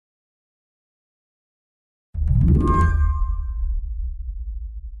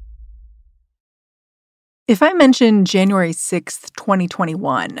If I mention January 6th,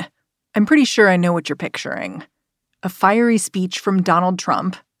 2021, I'm pretty sure I know what you're picturing. A fiery speech from Donald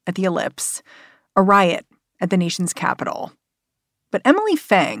Trump at the Ellipse, a riot at the nation's capital. But Emily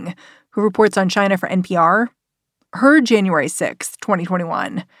Feng, who reports on China for NPR, her January 6th,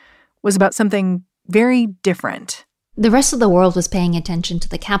 2021, was about something very different. The rest of the world was paying attention to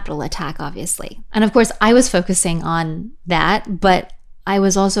the Capitol attack, obviously. And of course, I was focusing on that, but I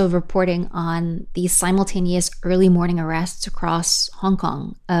was also reporting on the simultaneous early morning arrests across Hong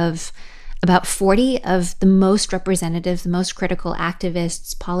Kong of about 40 of the most representative, the most critical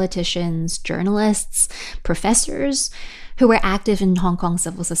activists, politicians, journalists, professors who were active in Hong Kong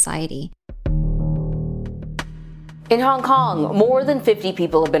civil society. In Hong Kong, more than 50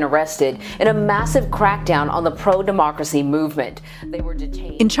 people have been arrested in a massive crackdown on the pro-democracy movement. They were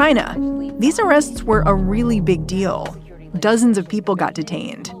detained. In China, these arrests were a really big deal. Dozens of people got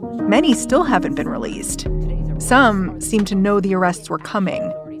detained. Many still haven't been released. Some seem to know the arrests were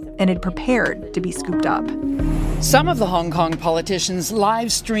coming and had prepared to be scooped up. Some of the Hong Kong politicians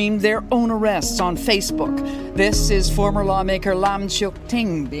live-streamed their own arrests on Facebook. This is former lawmaker Lam Cheuk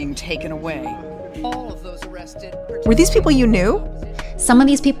Ting being taken away. All of those arrested... Were these people you knew? Some of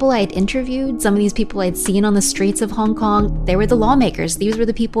these people I'd interviewed, some of these people I'd seen on the streets of Hong Kong. They were the lawmakers. These were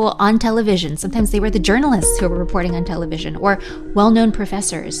the people on television. Sometimes they were the journalists who were reporting on television, or well-known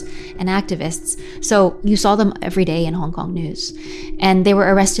professors and activists. So you saw them every day in Hong Kong news. And they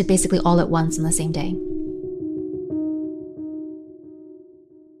were arrested basically all at once on the same day.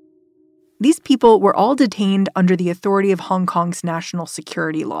 These people were all detained under the authority of Hong Kong's national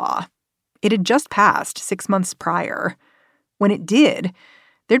security law. It had just passed 6 months prior. When it did,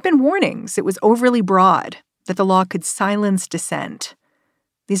 there'd been warnings it was overly broad, that the law could silence dissent.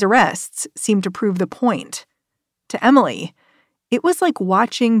 These arrests seemed to prove the point. To Emily, it was like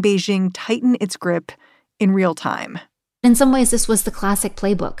watching Beijing tighten its grip in real time. In some ways, this was the classic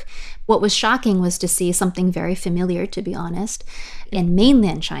playbook. What was shocking was to see something very familiar, to be honest, in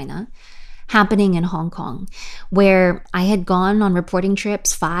mainland China, happening in Hong Kong, where I had gone on reporting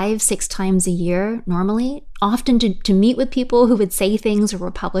trips 5-6 times a year normally, often to meet with people who would say things or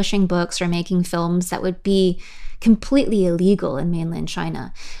were publishing books or making films that would be completely illegal in mainland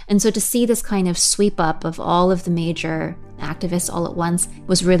China. And so to see this kind of sweep up of all of the major activists all at once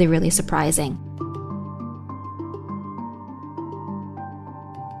was really, really surprising.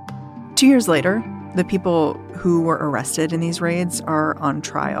 2 years later, the people who were arrested in these raids are on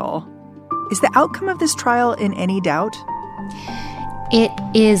trial. Is the outcome of this trial in any doubt? It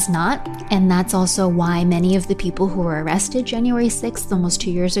is not, and that's also why many of the people who were arrested January 6th, almost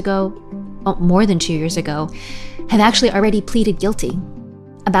 2 years ago, more than 2 years ago, have actually already pleaded guilty.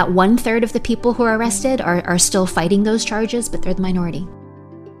 About 1/3 of the people who are arrested are still fighting those charges, but they're the minority.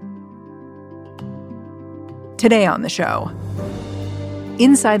 Today on the show,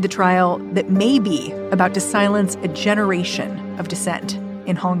 inside the trial that may be about to silence a generation of dissent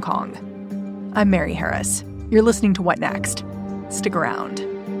in Hong Kong. I'm Mary Harris. You're listening to What Next? Stick around.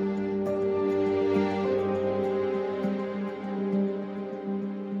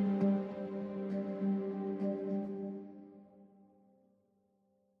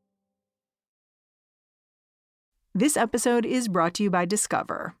 This episode is brought to you by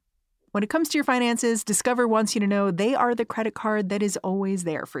Discover. When it comes to your finances, Discover wants you to know they are the credit card that is always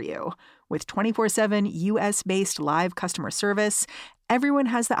there for you. With 24/7 U.S.-based live customer service, everyone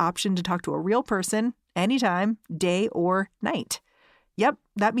has the option to talk to a real person anytime, day or night. Yep,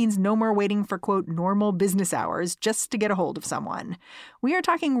 that means no more waiting for, quote, normal business hours just to get a hold of someone. We are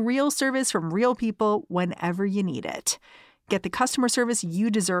talking real service from real people whenever you need it. Get the customer service you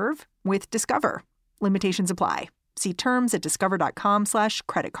deserve with Discover. Limitations apply. See terms at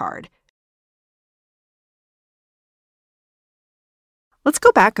discover.com/creditcard. Let's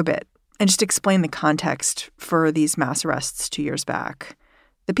go back a bit and just explain the context for these mass arrests 2 years back.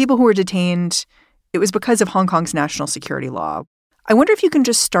 The people who were detained, it was because of Hong Kong's national security law. I wonder if you can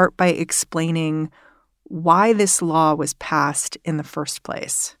just start by explaining why this law was passed in the first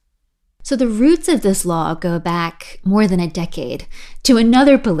place. So the roots of this law go back more than a decade to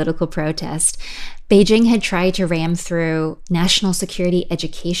another political protest. Beijing had tried to ram through national security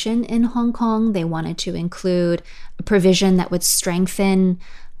education in Hong Kong. They wanted to include a provision that would strengthen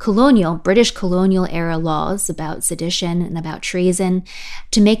British colonial era laws about sedition and about treason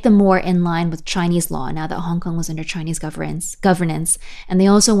to make them more in line with Chinese law now that Hong Kong was under Chinese governance. And they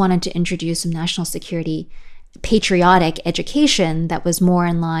also wanted to introduce some national security patriotic education that was more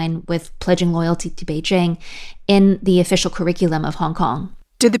in line with pledging loyalty to Beijing in the official curriculum of Hong Kong.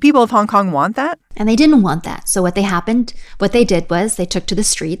 Did the people of Hong Kong want that? And they didn't want that. So what they did was they took to the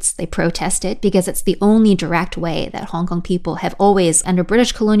streets, they protested, because it's the only direct way that Hong Kong people have always, under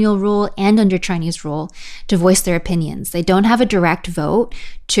British colonial rule and under Chinese rule, to voice their opinions. They don't have a direct vote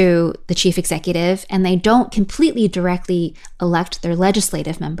to the chief executive, and they don't completely directly elect their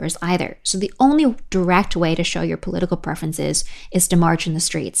legislative members either. So the only direct way to show your political preferences is to march in the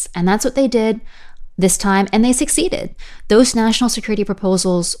streets. And that's what they did this time, and they succeeded. Those national security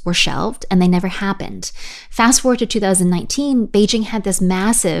proposals were shelved, and they never happened. Fast forward to 2019, Beijing had this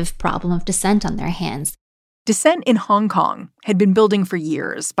massive problem of dissent on their hands. Dissent in Hong Kong had been building for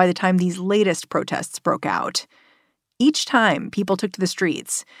years by the time these latest protests broke out. Each time people took to the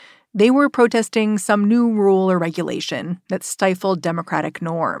streets, they were protesting some new rule or regulation that stifled democratic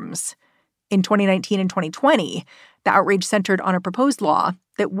norms. In 2019 and 2020, the outrage centered on a proposed law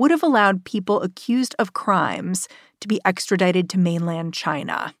that would have allowed people accused of crimes to be extradited to mainland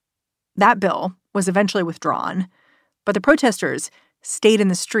China. That bill was eventually withdrawn, but the protesters stayed in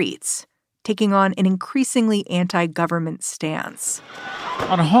the streets, taking on an increasingly anti-government stance.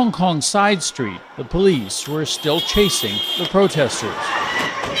 On a Hong Kong side street, the police were still chasing the protesters.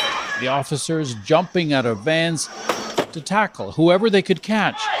 The officers jumping out of vans to tackle whoever they could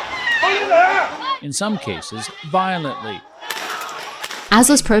catch. In some cases, violently. As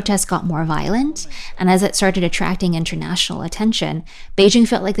those protests got more violent, and as it started attracting international attention, Beijing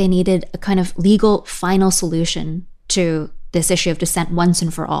felt like they needed a kind of legal final solution to this issue of dissent once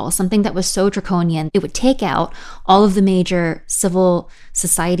and for all, something that was so draconian. It would take out all of the major civil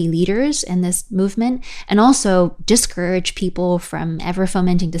society leaders in this movement and also discourage people from ever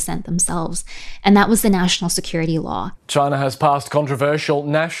fomenting dissent themselves. And that was the national security law. China has passed controversial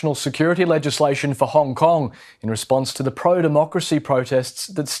national security legislation for Hong Kong in response to the pro-democracy protests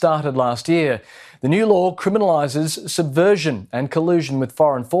that started last year. The new law criminalises subversion and collusion with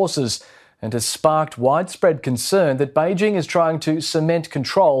foreign forces, and has sparked widespread concern that Beijing is trying to cement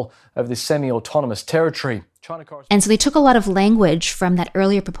control of this semi-autonomous territory. And so they took a lot of language from that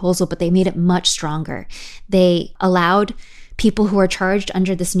earlier proposal, but they made it much stronger. They allowed people who are charged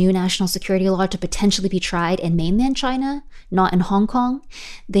under this new national security law to potentially be tried in mainland China, not in Hong Kong.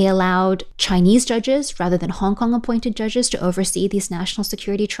 They allowed Chinese judges, rather than Hong Kong appointed judges, to oversee these national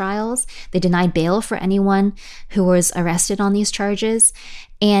security trials. They denied bail for anyone who was arrested on these charges.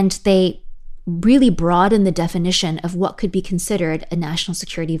 And they really broaden the definition of what could be considered a national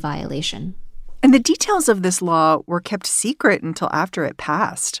security violation. And the details of this law were kept secret until after it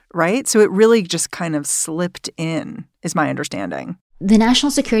passed, right? So it really just kind of slipped in, is my understanding. The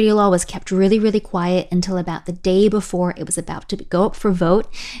national security law was kept really, really quiet until about the day before it was about to go up for vote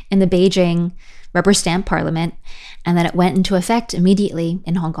in the Beijing rubber stamp parliament, and then it went into effect immediately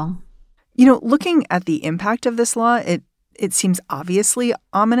in Hong Kong. You know, looking at the impact of this law, it seems obviously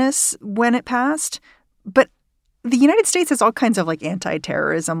ominous when it passed, but the United States has all kinds of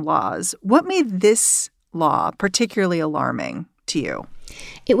anti-terrorism laws. What made this law particularly alarming to you?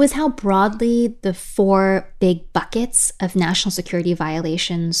 It was how broadly the four big buckets of national security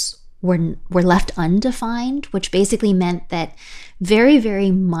violations were left undefined, which basically meant that very, very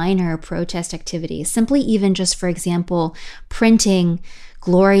minor protest activities, simply even just, for example, printing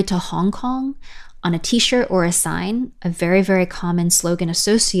 "Glory to Hong Kong" on a t-shirt or a sign, a very, very common slogan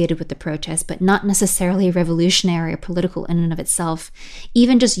associated with the protest, but not necessarily revolutionary or political in and of itself,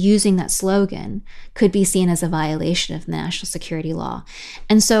 even just using that slogan could be seen as a violation of the national security law.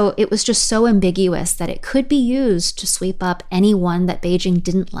 And so it was just so ambiguous that it could be used to sweep up anyone that Beijing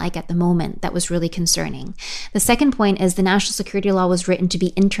didn't like at the moment. That was really concerning. The second point is the national security law was written to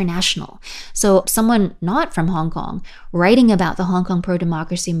be international. So someone not from Hong Kong writing about the Hong Kong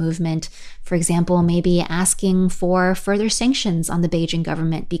pro-democracy movement, for example, maybe asking for further sanctions on the Beijing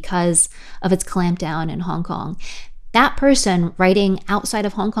government because of its clampdown in Hong Kong. That person writing outside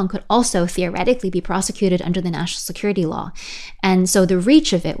of Hong Kong could also theoretically be prosecuted under the national security law. And so the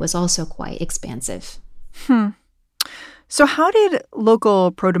reach of it was also quite expansive. So how did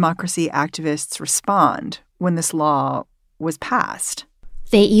local pro-democracy activists respond when this law was passed?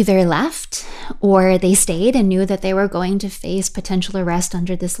 They either left or they stayed and knew that they were going to face potential arrest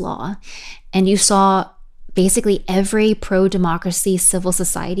under this law. And you saw basically every pro-democracy civil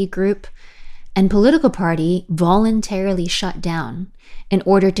society group and political party voluntarily shut down in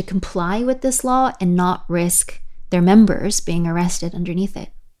order to comply with this law and not risk their members being arrested underneath it.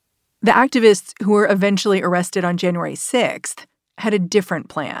 The activists who were eventually arrested on January 6th had a different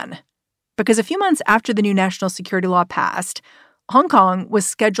plan. Because a few months after the new national security law passed, Hong Kong was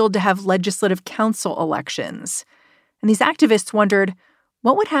scheduled to have legislative council elections. And these activists wondered,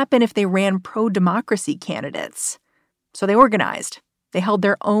 what would happen if they ran pro-democracy candidates? So they organized. They held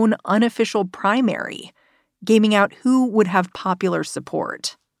their own unofficial primary, gaming out who would have popular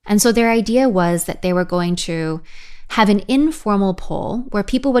support. And so their idea was that they were going to have an informal poll where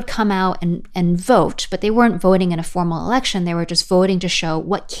people would come out and vote, but they weren't voting in a formal election. They were just voting to show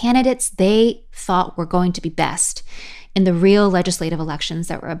what candidates they thought were going to be best in the real legislative elections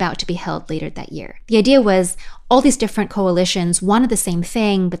that were about to be held later that year. The idea was all these different coalitions wanted the same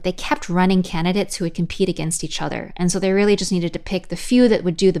thing, but they kept running candidates who would compete against each other. And so they really just needed to pick the few that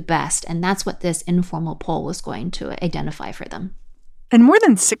would do the best. And that's what this informal poll was going to identify for them. And more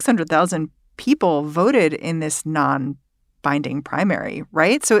than 600,000 people voted in this non-binding primary,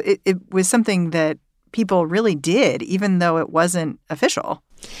 right? So it was something that people really did, even though it wasn't official.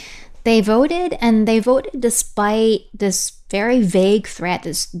 They voted, and they voted despite this very vague threat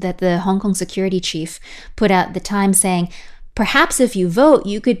that the Hong Kong security chief put out at the time, saying, perhaps if you vote,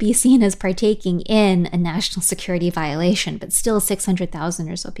 you could be seen as partaking in a national security violation. But still 600,000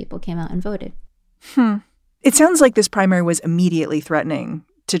 or so people came out and voted. It sounds like this primary was immediately threatening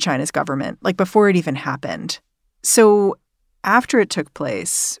to China's government, like before it even happened. So after it took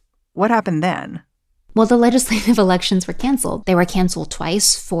place, what happened then? Well, the legislative elections were canceled. They were canceled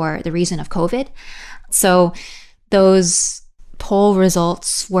twice for the reason of COVID. So those poll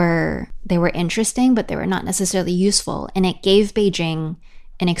results were interesting, but they were not necessarily useful. And it gave Beijing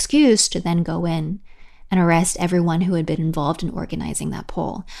an excuse to then go in and arrest everyone who had been involved in organizing that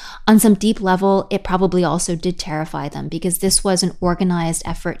poll. On some deep level, it probably also did terrify them, because this was an organized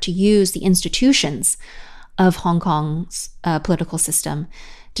effort to use the institutions of Hong Kong's political system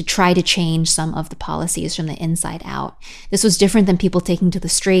to try to change some of the policies from the inside out. This was different than people taking to the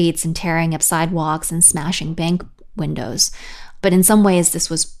streets and tearing up sidewalks and smashing bank windows. But in some ways, this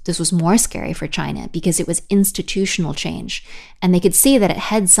was more scary for China because it was institutional change. And they could see that it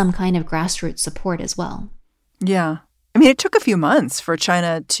had some kind of grassroots support as well. Yeah. I mean, it took a few months for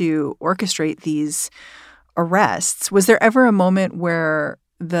China to orchestrate these arrests. Was there ever a moment where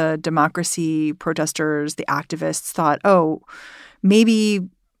the democracy protesters, the activists thought, oh, maybe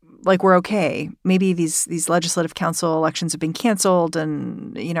like we're okay. Maybe these legislative council elections have been canceled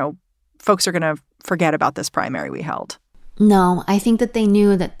and, you know, folks are going to forget about this primary we held? No, I think that they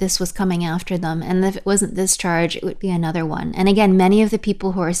knew that this was coming after them. And if it wasn't this charge, it would be another one. And again, many of the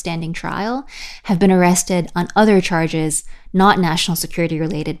people who are standing trial have been arrested on other charges, not national security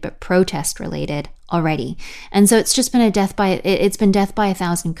related, but protest related already. And so it's just been death by a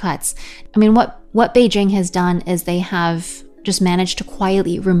thousand cuts. I mean, what Beijing has done is they have just managed to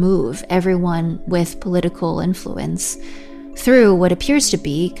quietly remove everyone with political influence through what appears to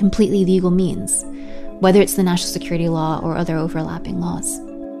be completely legal means, whether it's the national security law or other overlapping laws.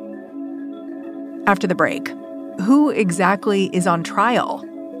 After the break, who exactly is on trial?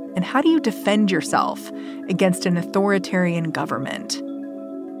 And how do you defend yourself against an authoritarian government?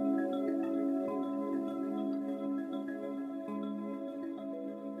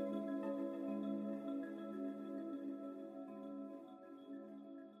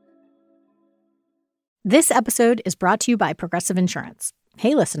 This episode is brought to you by Progressive Insurance.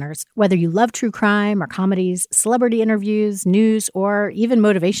 Hey, listeners, whether you love true crime or comedies, celebrity interviews, news, or even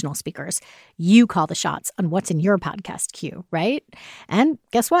motivational speakers, you call the shots on what's in your podcast queue, right? And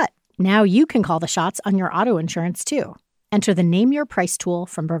guess what? Now you can call the shots on your auto insurance, too. Enter the Name Your Price tool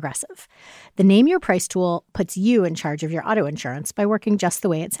from Progressive. The Name Your Price tool puts you in charge of your auto insurance by working just the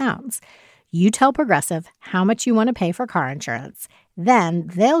way it sounds. You tell Progressive how much you want to pay for car insurance. Then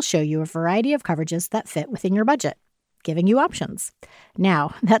they'll show you a variety of coverages that fit within your budget, giving you options.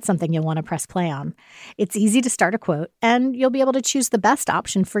 Now, that's something you'll want to press play on. It's easy to start a quote, and you'll be able to choose the best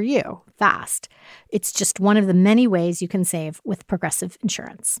option for you fast. It's just one of the many ways you can save with Progressive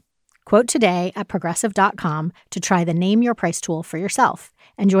Insurance. Quote today at Progressive.com to try the Name Your Price tool for yourself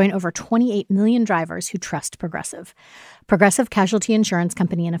and join over 28 million drivers who trust Progressive. Progressive Casualty Insurance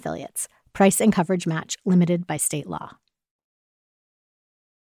Company and Affiliates. Price and coverage match limited by state law.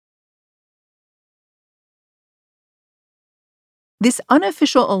 This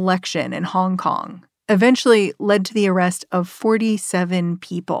unofficial election in Hong Kong eventually led to the arrest of 47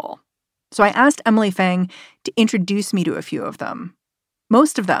 people. So I asked Emily Fang to introduce me to a few of them.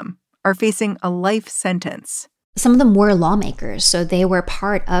 Most of them are facing a life sentence. Some of them were lawmakers, so they were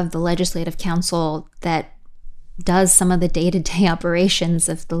part of the legislative council that does some of the day-to-day operations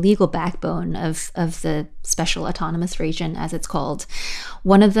of the legal backbone of the Special Autonomous Region, as it's called.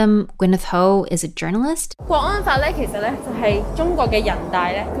 One of them, Gwyneth Ho, is a journalist.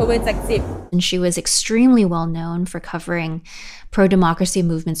 And she was extremely well known for covering pro-democracy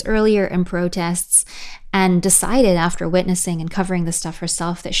movements earlier and protests, and decided after witnessing and covering this stuff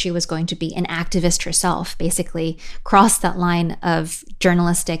herself that she was going to be an activist herself, basically cross that line of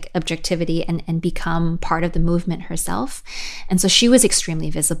journalistic objectivity and become part of the movement herself. And so she was extremely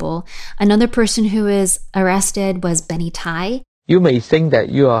visible. Another person who was arrested was Benny Tai. You may think that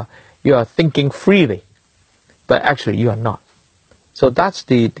you are thinking freely, but actually you are not. So that's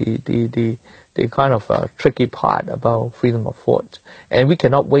the kind of tricky part about freedom of thought. And we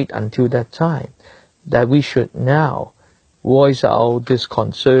cannot wait until that time, that we should now voice out this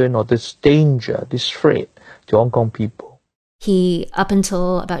concern or this danger, this threat to Hong Kong people. He, up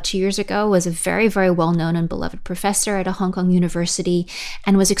until about 2 years ago, was a very, very well-known and beloved professor at a Hong Kong university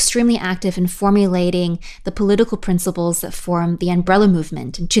and was extremely active in formulating the political principles that formed the Umbrella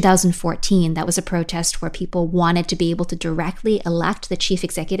Movement. In 2014, that was a protest where people wanted to be able to directly elect the chief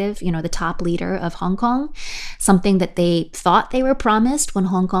executive, the top leader of Hong Kong, something that they thought they were promised when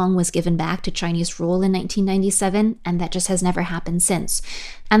Hong Kong was given back to Chinese rule in 1997, and that just has never happened since.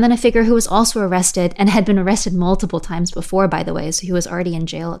 And then a figure who was also arrested, and had been arrested multiple times before, by the way, so he was already in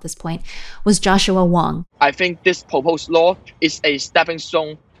jail at this point, was Joshua Wong. I think this proposed law is a stepping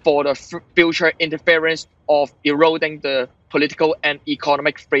stone for the future interference of eroding the political and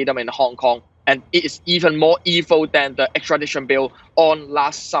economic freedom in Hong Kong. And it is even more evil than the extradition bill on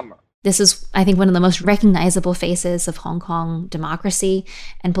last summer. This is, I think, one of the most recognizable faces of Hong Kong democracy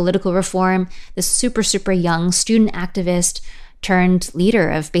and political reform. This super, super young student activist turned leader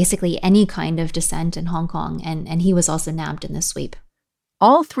of basically any kind of dissent in Hong Kong, and he was also nabbed in this sweep.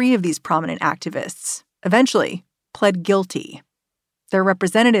 All three of these prominent activists eventually pled guilty. Their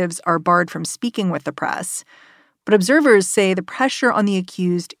representatives are barred from speaking with the press, but observers say the pressure on the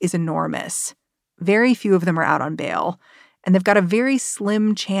accused is enormous. Very few of them are out on bail, and they've got a very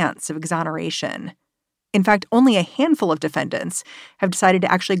slim chance of exoneration. In fact, only a handful of defendants have decided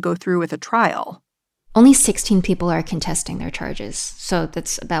to actually go through with a trial. Only 16 people are contesting their charges, so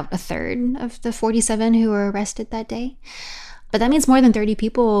that's about a third of the 47 who were arrested that day. But that means more than 30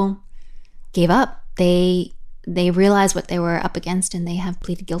 people gave up. They realized what they were up against, and they have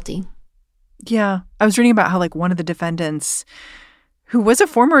pleaded guilty. Yeah, I was reading about how one of the defendants, who was a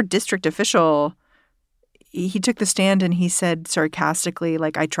former district official, he took the stand and he said sarcastically,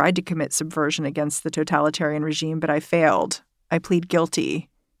 I tried to commit subversion against the totalitarian regime, but I failed. I plead guilty.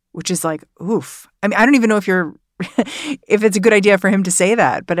 Which is oof. I mean, I don't even know if it's a good idea for him to say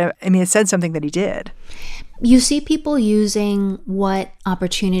that, but it said something that he did. You see people using what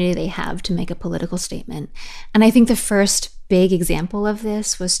opportunity they have to make a political statement. And I think the first big example of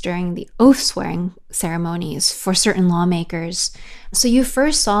this was during the oath-swearing ceremonies for certain lawmakers. So you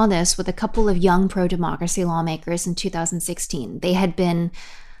first saw this with a couple of young pro-democracy lawmakers in 2016. They had been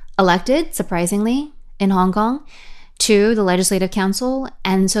elected, surprisingly, in Hong Kong, to the Legislative Council,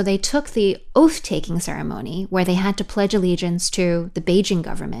 and so they took the oath-taking ceremony where they had to pledge allegiance to the Beijing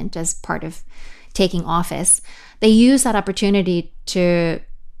government as part of taking office. They used that opportunity to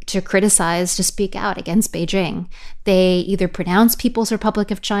criticize, to speak out against Beijing. They either pronounced People's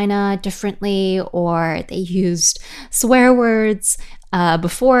Republic of China differently, or they used swear words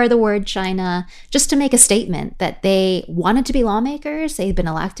before the word China, just to make a statement that they wanted to be lawmakers, they'd been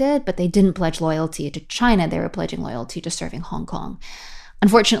elected, but they didn't pledge loyalty to China. They were pledging loyalty to serving Hong Kong.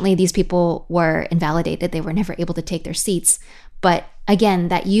 Unfortunately, these people were invalidated. They were never able to take their seats. But again,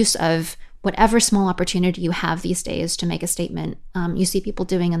 that use of whatever small opportunity you have these days to make a statement, you see people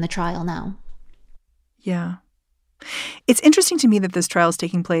doing in the trial now. Yeah. It's interesting to me that this trial is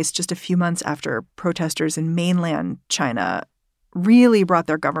taking place just a few months after protesters in mainland China really brought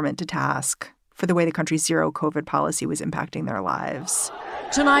their government to task for the way the country's zero COVID policy was impacting their lives.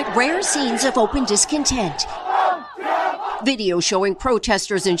 Tonight, rare scenes of open discontent. Video showing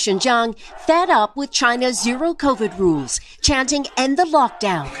protesters in Xinjiang fed up with China's zero COVID rules, chanting, "End the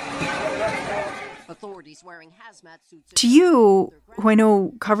lockdown." Authorities wearing hazmat suits. To you, who I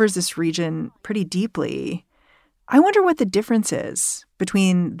know covers this region pretty deeply, I wonder what the difference is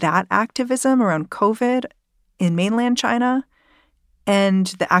between that activism around COVID in mainland China and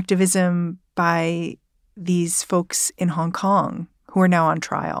the activism by these folks in Hong Kong who are now on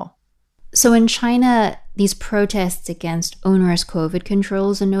trial. So in China, these protests against onerous COVID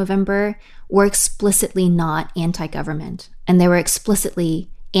controls in November were explicitly not anti-government, and they were explicitly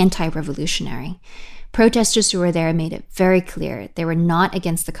anti-revolutionary. Protesters who were there made it very clear they were not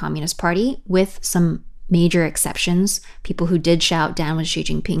against the Communist Party, with some major exceptions, people who did shout down with Xi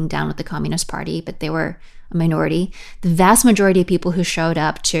Jinping, down with the Communist Party, but they were a minority. The vast majority of people who showed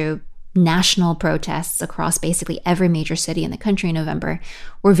up to national protests across basically every major city in the country in November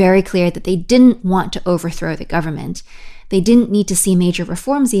were very clear that they didn't want to overthrow the government. They didn't need to see major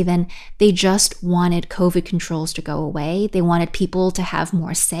reforms even. They just wanted COVID controls to go away. They wanted people to have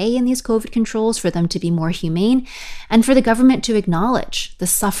more say in these COVID controls, for them to be more humane, and for the government to acknowledge the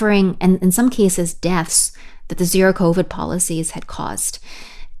suffering and, in some cases, deaths that the zero COVID policies had caused.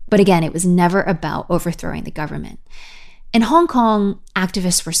 But again, it was never about overthrowing the government. In Hong Kong,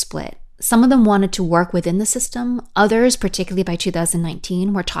 activists were split. Some of them wanted to work within the system. Others, particularly by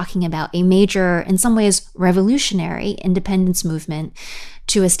 2019, were talking about a major, in some ways, revolutionary independence movement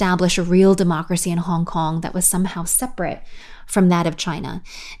to establish a real democracy in Hong Kong that was somehow separate from that of China.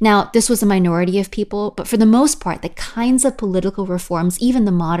 Now, this was a minority of people, but for the most part, the kinds of political reforms even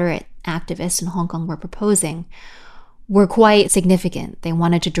the moderate activists in Hong Kong were proposing were quite significant. They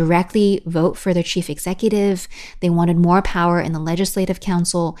wanted to directly vote for their chief executive. They wanted more power in the legislative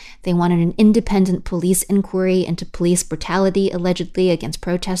council. They wanted an independent police inquiry into police brutality allegedly against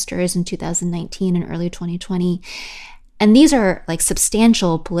protesters in 2019 and early 2020. And these are like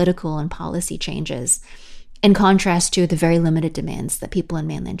substantial political and policy changes in contrast to the very limited demands that people in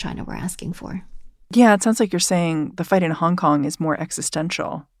mainland China were asking for. Yeah, it sounds like you're saying the fight in Hong Kong is more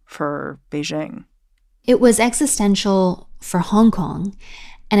existential for Beijing. It was existential for Hong Kong,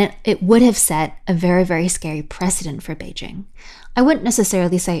 and it would have set a very, very scary precedent for Beijing. I wouldn't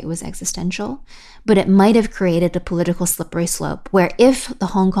necessarily say it was existential, but it might have created a political slippery slope where if the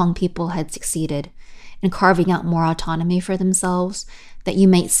Hong Kong people had succeeded in carving out more autonomy for themselves, that you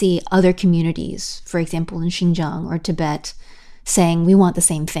might see other communities, for example, in Xinjiang or Tibet, saying, we want the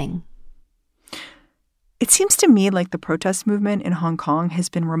same thing. It seems to me like the protest movement in Hong Kong has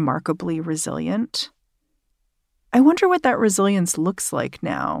been remarkably resilient. I wonder what that resilience looks like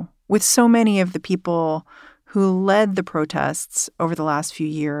now, with so many of the people who led the protests over the last few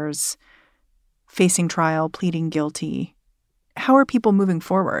years facing trial, pleading guilty. How are people moving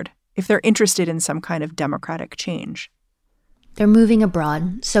forward if they're interested in some kind of democratic change? They're moving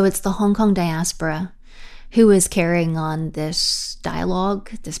abroad. So it's the Hong Kong diaspora who is carrying on this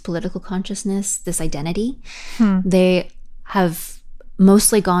dialogue, this political consciousness, this identity. They have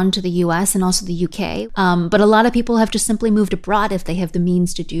mostly gone to the US and also the UK. But a lot of people have just simply moved abroad if they have the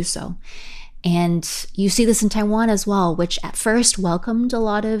means to do so. And you see this in Taiwan as well, which at first welcomed a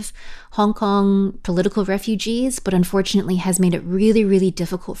lot of Hong Kong political refugees, but unfortunately has made it really, really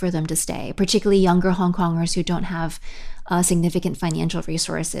difficult for them to stay, particularly younger Hong Kongers who don't have significant financial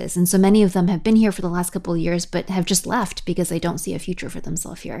resources. And so many of them have been here for the last couple of years, but have just left because they don't see a future for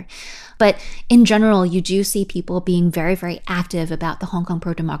themselves here. But in general, you do see people being very, very active about the Hong Kong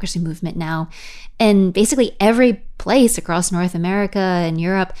pro-democracy movement now in basically every place across North America and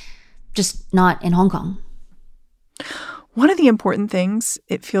Europe, just not in Hong Kong. One of the important things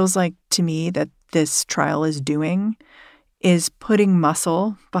it feels like to me that this trial is doing is putting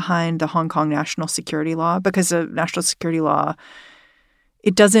muscle behind the Hong Kong national security law, because the national security law,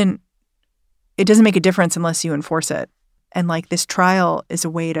 it doesn't make a difference unless you enforce it. And like this trial is a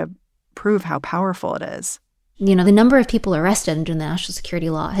way to prove how powerful it is. You know, the number of people arrested under the national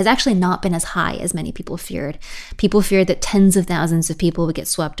security law has actually not been as high as many people feared. People feared that tens of thousands of people would get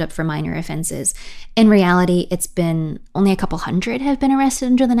swept up for minor offenses. In reality, it's been only a couple hundred have been arrested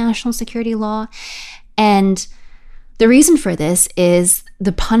under the national security law. And the reason for this is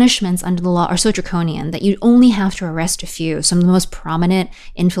the punishments under the law are so draconian that you only have to arrest a few, some of the most prominent,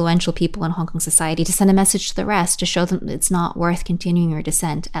 influential people in Hong Kong society, to send a message to the rest to show them it's not worth continuing your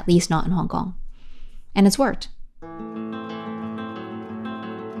dissent, at least not in Hong Kong. And it's worked.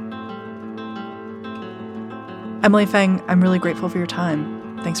 Emily Feng, I'm really grateful for your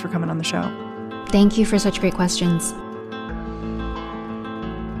time. Thanks for coming on the show. Thank you for such great questions.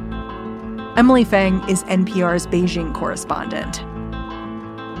 Emily Feng is NPR's Beijing correspondent.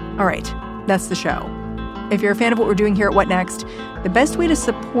 All right, that's the show. If you're a fan of what we're doing here at What Next, the best way to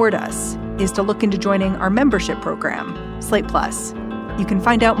support us is to look into joining our membership program, Slate Plus. You can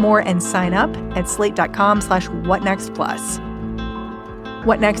find out more and sign up at slate.com/whatnextplus.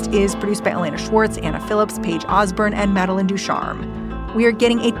 What Next is produced by Elena Schwartz, Anna Phillips, Paige Osborne, and Madeline Ducharme. We are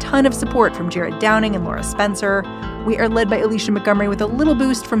getting a ton of support from Jared Downing and Laura Spencer. We are led by Alicia Montgomery with a little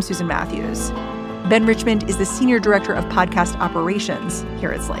boost from Susan Matthews. Ben Richmond is the Senior Director of Podcast Operations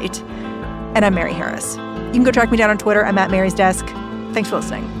here at Slate. And I'm Mary Harris. You can go track me down on Twitter. I'm at Mary's Desk. Thanks for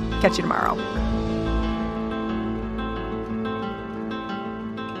listening. Catch you tomorrow.